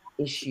audio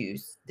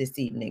issues this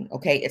evening.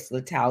 Okay, it's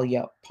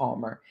Latalya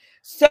Palmer.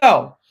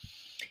 So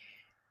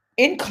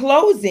in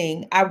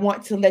closing, I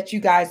want to let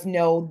you guys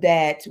know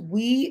that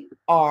we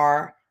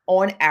are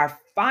on our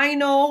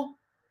final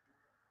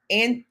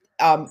and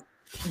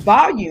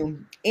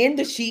volume in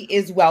the She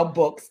Is Well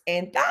books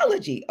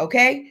anthology.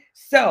 Okay,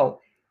 so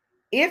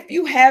if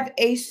you have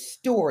a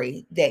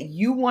story that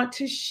you want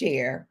to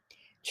share,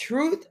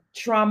 Truth,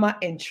 Trauma,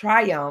 and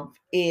Triumph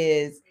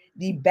is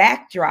the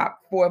backdrop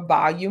for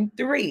volume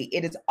 3.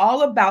 It is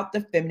all about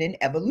the feminine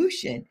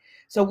evolution.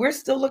 So we're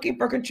still looking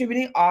for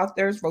contributing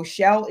authors.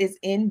 Rochelle is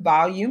in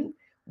volume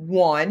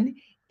 1,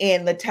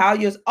 and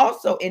Latalya is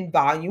also in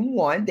volume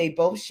 1. They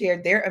both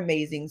shared their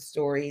amazing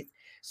stories.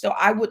 So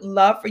I would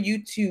love for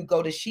you to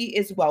go to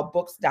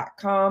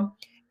sheiswellbooks.com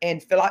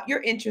and fill out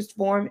your interest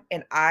form,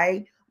 and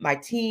my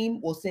team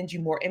will send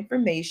you more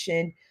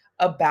information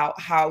about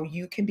how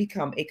you can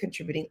become a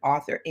contributing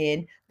author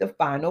in the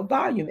final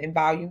volume, in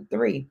volume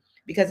 3,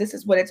 because this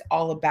is what it's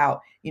all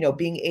about,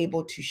 being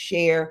able to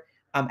share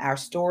our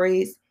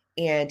stories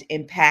and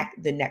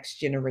impact the next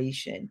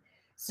generation.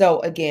 So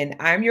again,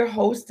 I'm your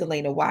host,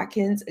 Delana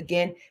Watkins.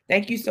 Again,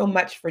 thank you so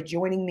much for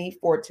joining me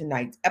for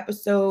tonight's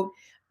episode.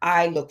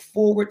 I look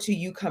forward to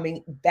you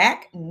coming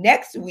back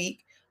next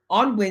week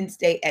on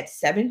Wednesday at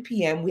 7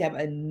 p.m. We have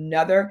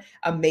another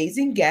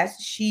amazing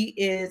guest. She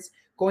is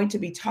going to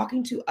be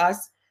talking to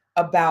us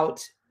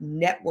about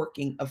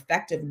networking,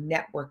 effective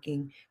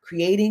networking,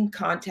 creating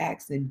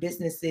contacts and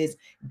businesses,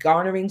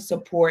 garnering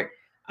support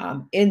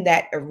in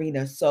that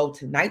arena. So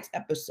tonight's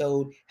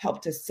episode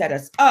helped to set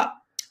us up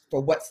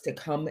for what's to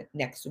come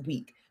next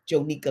week.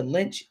 Jonika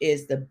Lynch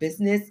is the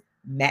business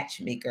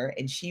matchmaker,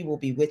 and she will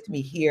be with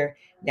me here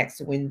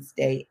next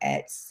Wednesday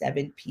at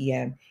 7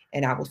 p.m.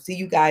 And I will see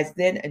you guys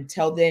then.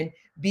 Until then,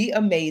 be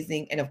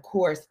amazing and, of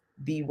course,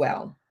 be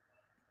well.